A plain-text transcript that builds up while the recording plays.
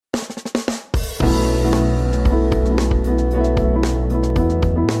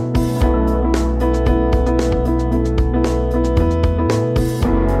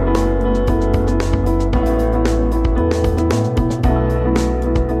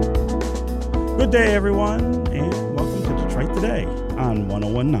Good day, everyone, and welcome to Detroit Today on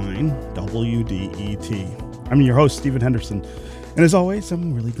 1019 WDET. I'm your host, Stephen Henderson, and as always,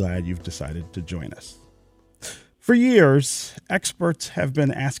 I'm really glad you've decided to join us. For years, experts have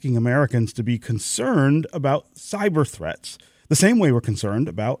been asking Americans to be concerned about cyber threats, the same way we're concerned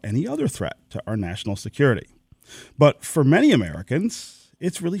about any other threat to our national security. But for many Americans,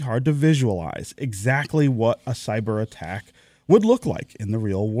 it's really hard to visualize exactly what a cyber attack would look like in the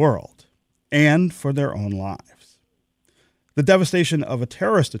real world and for their own lives. The devastation of a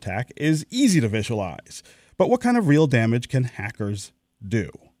terrorist attack is easy to visualize, but what kind of real damage can hackers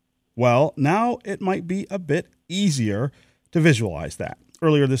do? Well, now it might be a bit easier to visualize that.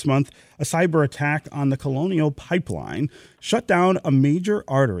 Earlier this month, a cyber attack on the Colonial Pipeline shut down a major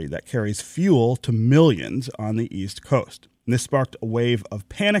artery that carries fuel to millions on the East Coast. And this sparked a wave of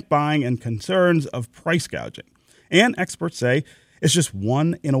panic buying and concerns of price gouging. And experts say it's just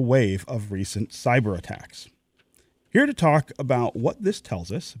one in a wave of recent cyber attacks. Here to talk about what this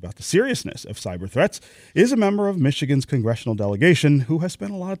tells us about the seriousness of cyber threats is a member of Michigan's congressional delegation who has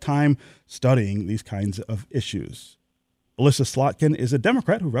spent a lot of time studying these kinds of issues. Alyssa Slotkin is a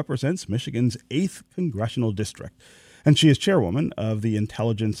Democrat who represents Michigan's 8th Congressional District, and she is chairwoman of the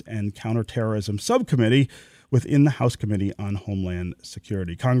Intelligence and Counterterrorism Subcommittee within the House Committee on Homeland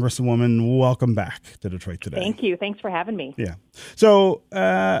Security. Congresswoman, welcome back to Detroit Today. Thank you. Thanks for having me. Yeah. So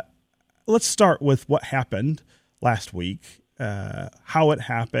let's start with what happened last week, how it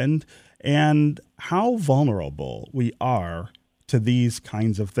happened, and how vulnerable we are to these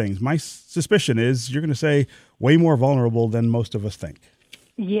kinds of things. My suspicion is you're going to say way more vulnerable than most of us think.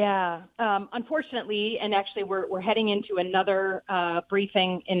 Yeah. Unfortunately, and actually we're heading into another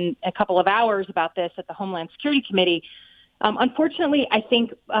briefing in a couple of hours about this at the Homeland Security Committee. Unfortunately, I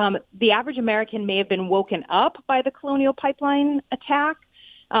think the average American may have been woken up by the Colonial Pipeline attack,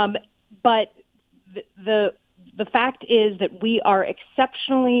 but the fact is that we are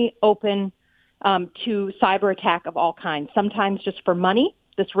exceptionally open to cyber attack of all kinds, sometimes just for money.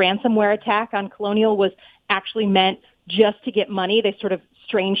 This ransomware attack on Colonial was actually meant just to get money. They sort of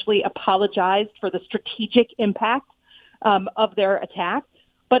strangely apologized for the strategic impact of their attack.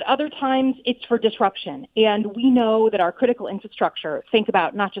 But other times it's for disruption. And we know that our critical infrastructure, think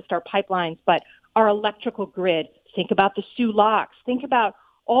about not just our pipelines, but our electrical grid, think about the Sioux locks, think about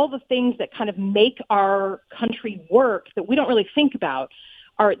all the things that kind of make our country work that we don't really think about.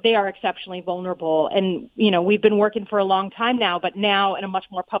 They are exceptionally vulnerable. And, you know, we've been working for a long time now, but now in a much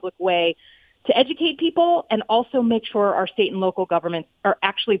more public way to educate people and also make sure our state and local governments are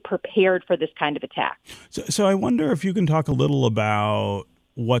actually prepared for this kind of attack. So I wonder if you can talk a little about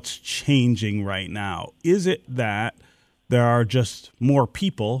what's changing right now. Is it that there are just more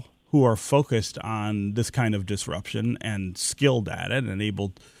people who are focused on this kind of disruption and skilled at it and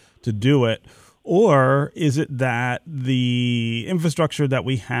able to do it? Or is it that the infrastructure that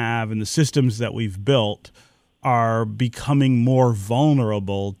we have and the systems that we've built are becoming more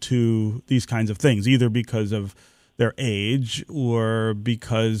vulnerable to these kinds of things, either because of their age or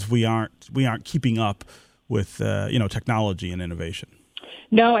because we aren't keeping up with technology and innovation?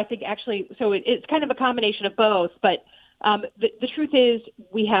 No, I think actually, so it's kind of a combination of both. But the truth is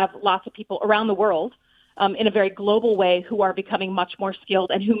we have lots of people around the world in a very global way who are becoming much more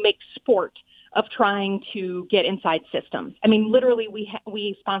skilled and who make sport of trying to get inside systems. I mean, literally,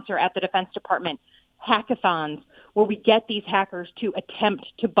 we sponsor at the Defense Department hackathons where we get these hackers to attempt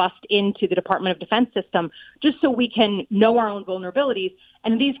to bust into the Department of Defense system just so we can know our own vulnerabilities.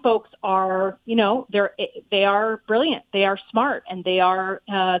 And these folks are, they are brilliant, they are smart, and they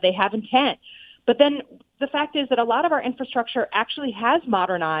have intent. But then the fact is that a lot of our infrastructure actually has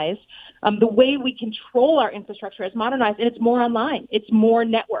modernized. The way we control our infrastructure has modernized, and it's more online. It's more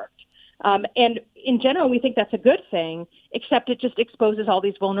networked. And in general, we think that's a good thing, except it just exposes all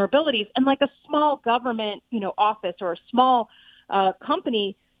these vulnerabilities. And like a small government, office or a small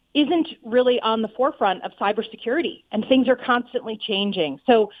company isn't really on the forefront of cybersecurity, and things are constantly changing.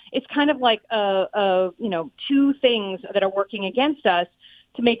 So it's kind of like two things that are working against us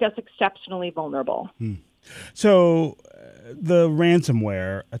to make us exceptionally vulnerable. So the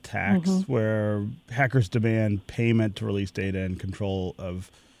ransomware attacks, where hackers demand payment to release data and control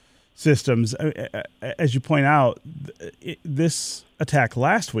of systems, as you point out, this attack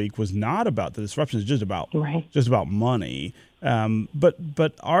last week was not about the disruption; it's just about money.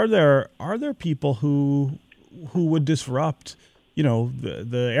 But are there people who would disrupt,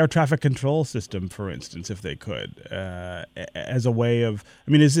 the air traffic control system, for instance, if they could, as a way of?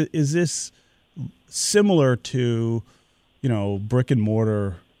 I mean, is this similar to, brick and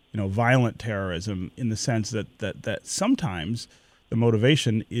mortar, violent terrorism, in the sense that sometimes the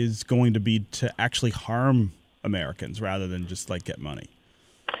motivation is going to be to actually harm Americans rather than just like get money?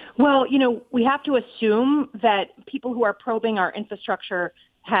 Well, we have to assume that people who are probing our infrastructure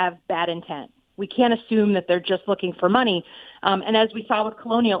have bad intent. We can't assume that they're just looking for money. And as we saw with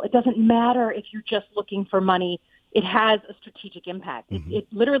Colonial, it doesn't matter if you're just looking for money. It has a strategic impact. It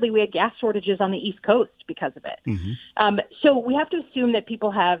literally, we had gas shortages on the East Coast because of it. So we have to assume that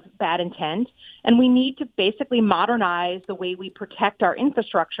people have bad intent, and we need to basically modernize the way we protect our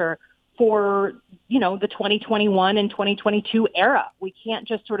infrastructure for, the 2021 and 2022 era. We can't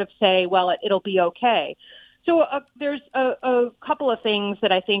just sort of say, well, it'll be okay. So there's a couple of things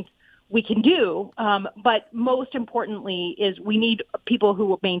that I think we can do, but most importantly is we need people who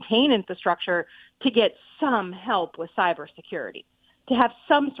will maintain infrastructure to get some help with cybersecurity, to have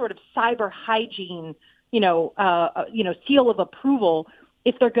some sort of cyber hygiene, seal of approval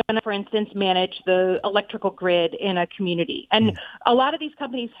if they're going to, for instance, manage the electrical grid in a community. And a lot of these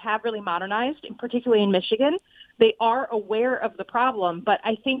companies have really modernized, particularly in Michigan. They are aware of the problem, but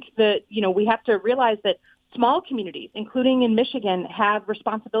I think that, we have to realize that small communities, including in Michigan, have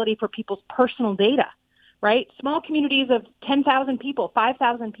responsibility for people's personal data, right? Small communities of 10,000 people,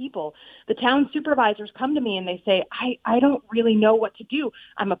 5,000 people, the town supervisors come to me and they say, I don't really know what to do.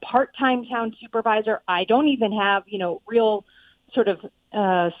 I'm a part-time town supervisor. I don't even have, real sort of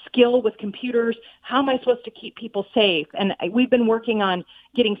skill with computers. How am I supposed to keep people safe? And we've been working on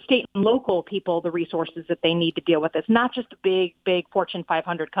getting state and local people the resources that they need to deal with this, not just the big Fortune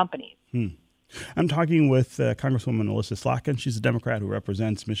 500 companies. I'm talking with Congresswoman Melissa Slotkin. She's a Democrat who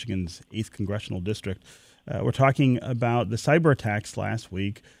represents Michigan's 8th Congressional District. We're talking about the cyber attacks last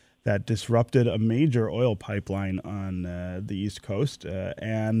week that disrupted a major oil pipeline on the East Coast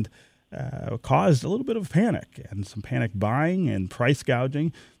and caused a little bit of panic and some panic buying and price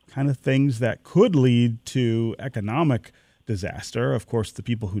gouging, kind of things that could lead to economic disaster. Of course, the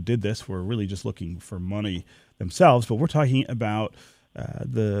people who did this were really just looking for money themselves, but we're talking about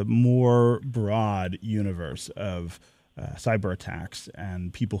the more broad universe of cyber attacks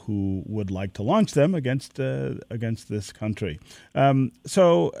and people who would like to launch them against this country.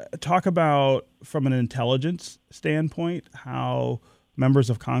 So talk about, from an intelligence standpoint, how members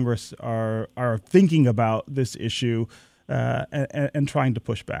of Congress are thinking about this issue and trying to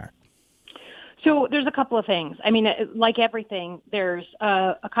push back. So there's a couple of things. I mean, like everything, there's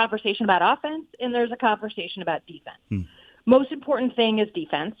a conversation about offense and there's a conversation about defense. Most important thing is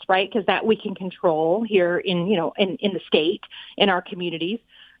defense, right? Because that we can control here in the state, in our communities.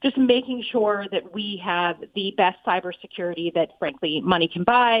 Just making sure that we have the best cybersecurity that, frankly, money can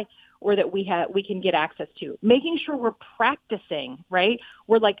buy, or that we can get access to. Making sure we're practicing, right?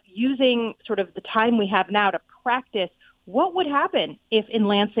 We're like using sort of the time we have now to practice what would happen if in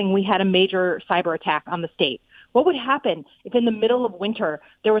Lansing we had a major cyber attack on the state. What would happen if in the middle of winter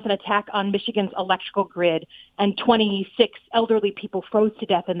there was an attack on Michigan's electrical grid and 26 elderly people froze to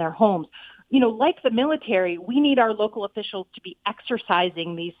death in their homes? Like the military, we need our local officials to be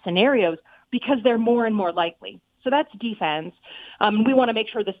exercising these scenarios because they're more and more likely. So that's defense. We want to make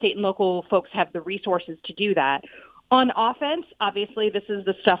sure the state and local folks have the resources to do that. On offense, obviously, this is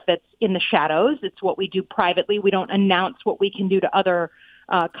the stuff that's in the shadows. It's what we do privately. We don't announce what we can do to other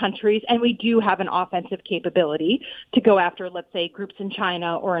countries, and we do have an offensive capability to go after, let's say, groups in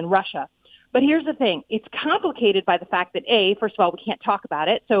China or in Russia. But here's the thing. It's complicated by the fact that, first of all, we can't talk about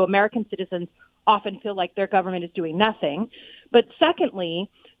it, so American citizens often feel like their government is doing nothing. But secondly,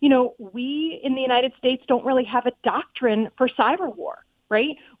 we in the United States don't really have a doctrine for cyber war,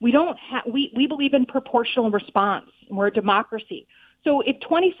 right? We believe in proportional response. We're a democracy. So if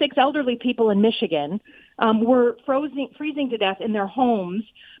 26 elderly people in Michigan were freezing to death in their homes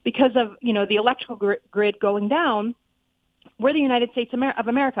because of, the electrical grid going down, we're the United States of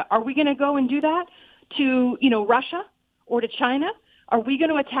America. Are we going to go and do that to, Russia or to China? Are we going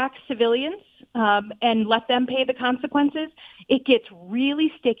to attack civilians and let them pay the consequences? It gets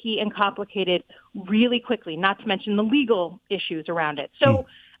really sticky and complicated really quickly, not to mention the legal issues around it. So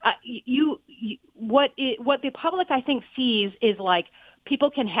what the public, I think, sees is like people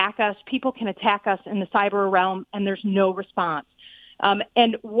can hack us, people can attack us in the cyber realm, and there's no response.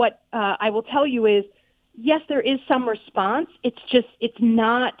 And what I will tell you is, yes, there is some response. It's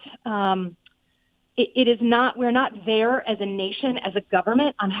not. It is not. We're not there as a nation, as a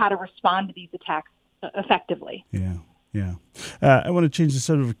government, on how to respond to these attacks effectively. Yeah. I want to change the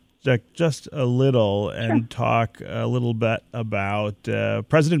subject just a little and talk a little bit about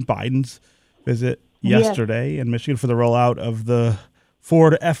President Biden's visit yesterday in Michigan for the rollout of the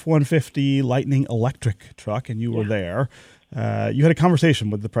Ford F-150 Lightning electric truck, and you were there. You had a conversation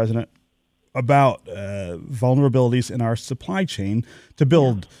with the president. about vulnerabilities in our supply chain to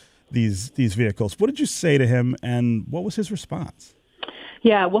build these vehicles. What did you say to him, and what was his response?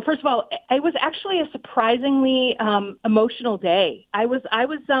 Yeah, well, first of all, it was actually a surprisingly emotional day. I was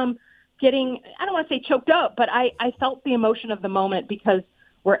getting, I don't want to say choked up, but I felt the emotion of the moment because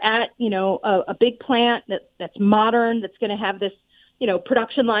we're at, a big plant that's modern, that's going to have this,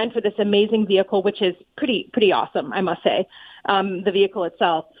 production line for this amazing vehicle, which is pretty awesome, I must say, the vehicle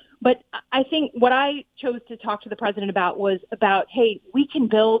itself. But I think what I chose to talk to the president about was about, hey, we can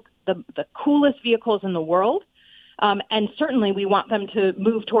build the coolest vehicles in the world. And certainly we want them to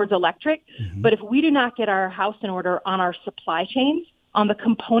move towards electric. Mm-hmm. But if we do not get our house in order on our supply chains, on the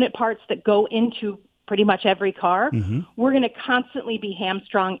component parts that go into pretty much every car, mm-hmm. we're going to constantly be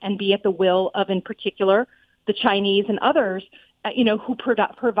hamstrung and be at the will of, in particular, the Chinese and others, who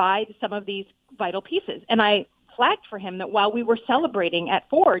provide some of these vital pieces. And I flagged for him that while we were celebrating at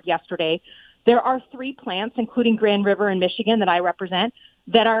Ford yesterday, there are 3 plants, including Grand River in Michigan that I represent,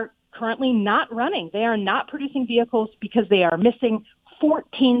 that are currently not running. They are not producing vehicles because they are missing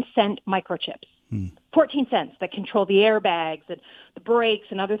 14-cent microchips. 14 cents that control the airbags and the brakes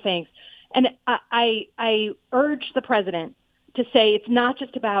and other things. And I urge the president to say it's not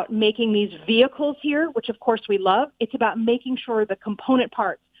just about making these vehicles here, which of course we love. It's about making sure the component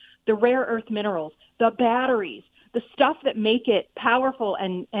parts, the rare earth minerals, the batteries, the stuff that make it powerful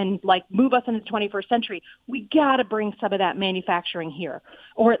and like move us into the 21st century, we got to bring some of that manufacturing here,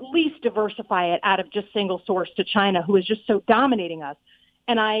 or at least diversify it out of just single source to China, who is just so dominating us.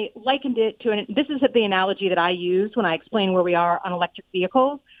 And I likened it to, this is the analogy that I use when I explain where we are on electric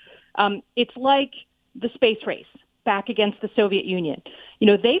vehicles. It's like the space race back against the Soviet Union.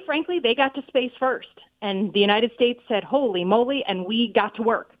 They got to space first, and the United States said, holy moly, and we got to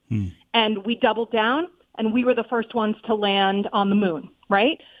work. And we doubled down, and we were the first ones to land on the moon,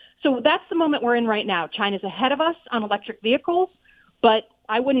 right? So that's the moment we're in right now. China's ahead of us on electric vehicles, but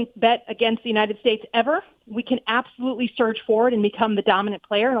I wouldn't bet against the United States ever. We can absolutely surge forward and become the dominant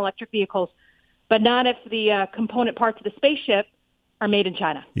player in electric vehicles, but not if the component parts of the spaceship are made in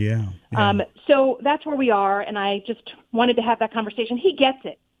China. Yeah. So that's where we are, and I just wanted to have that conversation. He gets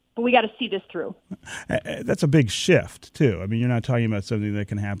it, but we got to see this through. That's a big shift, too. I mean, you're not talking about something that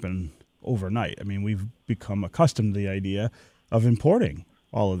can happen overnight. I mean, we've become accustomed to the idea of importing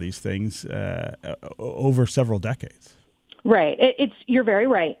all of these things over several decades. Right. You're very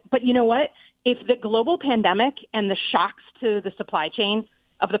right. But you know what? If the global pandemic and the shocks to the supply chain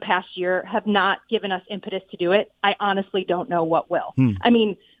of the past year have not given us impetus to do it, I honestly don't know what will. I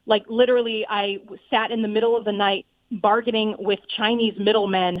mean, like literally, I sat in the middle of the night bargaining with Chinese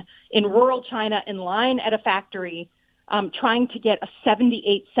middlemen in rural China in line at a factory, trying to get a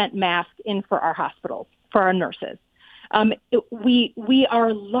 78-cent mask in for our hospitals, for our nurses. We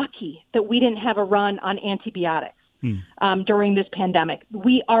are lucky that we didn't have a run on antibiotics during this pandemic.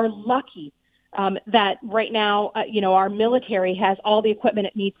 We are lucky that right now, our military has all the equipment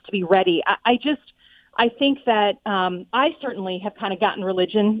it needs to be ready. I think that I certainly have kind of gotten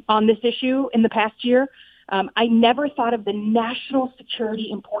religion on this issue in the past year. I never thought of the national security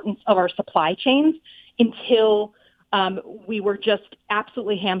importance of our supply chains until we were just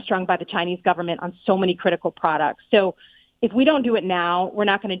absolutely hamstrung by the Chinese government on so many critical products. So if we don't do it now, we're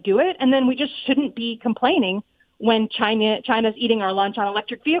not going to do it. And then we just shouldn't be complaining when China's eating our lunch on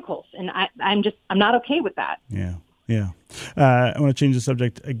electric vehicles. And I'm not okay with that. Yeah. I want to change the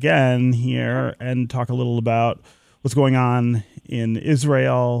subject again here and talk a little about what's going on in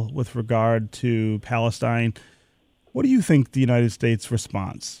Israel with regard to Palestine. What do you think the United States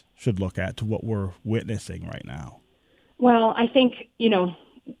response should look at to what we're witnessing right now? Well, I think,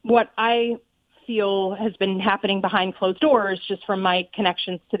 what I feel has been happening behind closed doors, just from my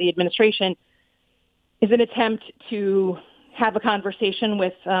connections to the administration, is an attempt to have a conversation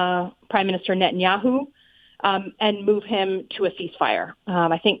with Prime Minister Netanyahu and move him to a ceasefire.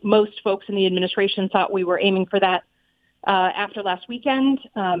 I think most folks in the administration thought we were aiming for that after last weekend.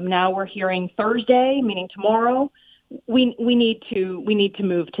 Now we're hearing Thursday, meaning tomorrow. We need to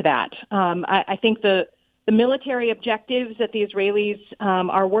move to that. I think the military objectives that the Israelis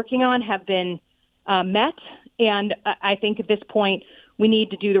are working on have been met, and I think at this point we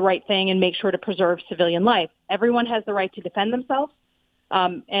need to do the right thing and make sure to preserve civilian life. Everyone has the right to defend themselves,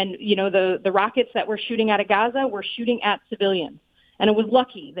 and the rockets that we're shooting out of Gaza, we're shooting at civilians, and it was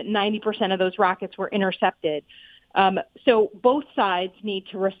lucky that 90% of those rockets were intercepted. So both sides need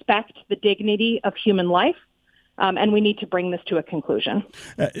to respect the dignity of human life, and we need to bring this to a conclusion.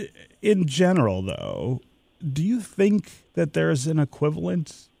 In general, though, do you think that there's an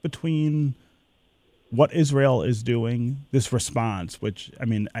equivalent between what Israel is doing, this response, which, I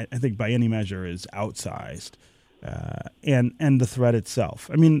mean, I think by any measure is outsized, and the threat itself.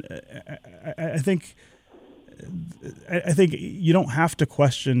 I mean, I think you don't have to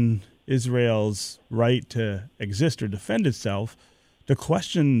question Israel's right to exist or defend itself to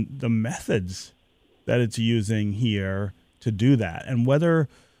question the methods that it's using here to do that, and whether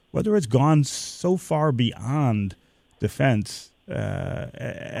it's gone so far beyond defense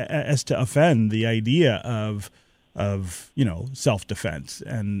as to offend the idea of self-defense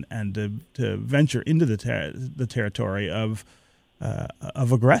and to venture into the territory of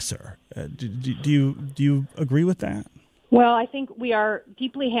aggressor. Do you agree with that? Well, I think we are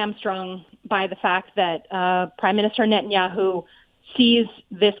deeply hamstrung by the fact that Prime Minister Netanyahu sees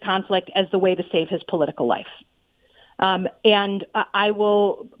this conflict as the way to save his political life. And I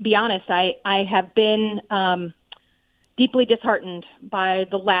will be honest, I have been deeply disheartened by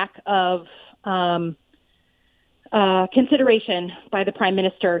the lack of consideration by the Prime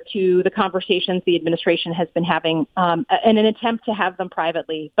Minister to the conversations the administration has been having in an attempt to have them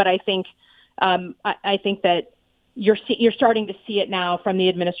privately. But I think that you're starting to see it now from the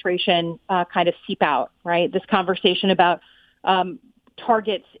administration kind of seep out, right? This conversation about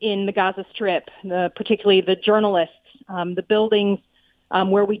targets in the Gaza Strip, particularly the journalists, the buildings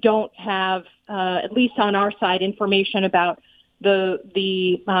where we don't have, at least on our side, information about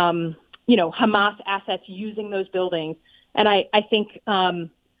the Hamas assets using those buildings. And I think I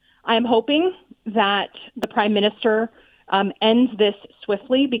am hoping that the Prime Minister ends this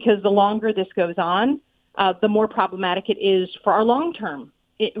swiftly, because the longer this goes on, the more problematic it is for our long-term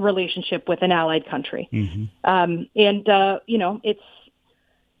relationship with an allied country. Mm-hmm.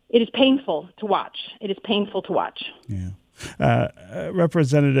 It is painful to watch. It is painful to watch. Yeah.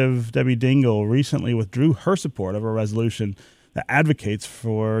 Representative Debbie Dingell recently withdrew her support of a resolution that advocates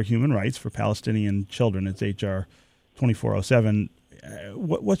for human rights for Palestinian children. It's H.R. 2407.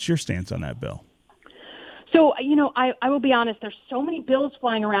 What's your stance on that bill? So, I will be honest, there's so many bills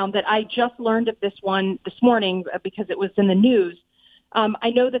flying around that I just learned of this one this morning because it was in the news.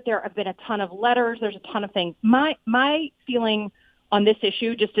 I know that there have been a ton of letters. There's a ton of things. My feeling on this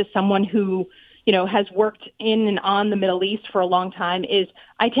issue, just as someone who, has worked in and on the Middle East for a long time, is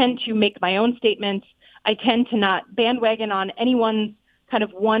I tend to make my own statements. I tend to not bandwagon on anyone's kind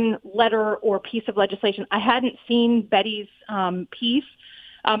of one letter or piece of legislation. I hadn't seen Betty's piece.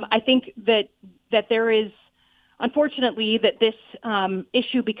 I think that there is, unfortunately, that this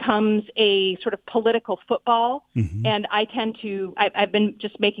issue becomes a sort of political football. Mm-hmm. And I've been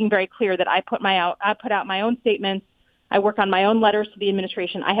just making very clear that I put out my own statements. I work on my own letters to the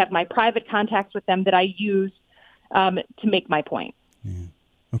administration. I have my private contacts with them that I use to make my point. Yeah.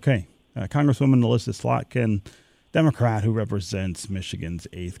 Okay. Congresswoman Alyssa Slotkin, Democrat who represents Michigan's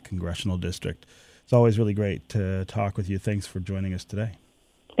 8th Congressional District. It's always really great to talk with you. Thanks for joining us today.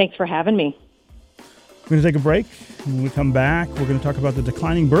 Thanks for having me. We're going to take a break. When we come back, we're going to talk about the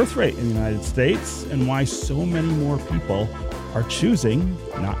declining birth rate in the United States and why so many more people are choosing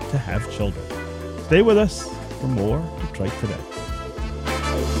not to have children. Stay with us for more Detroit Today.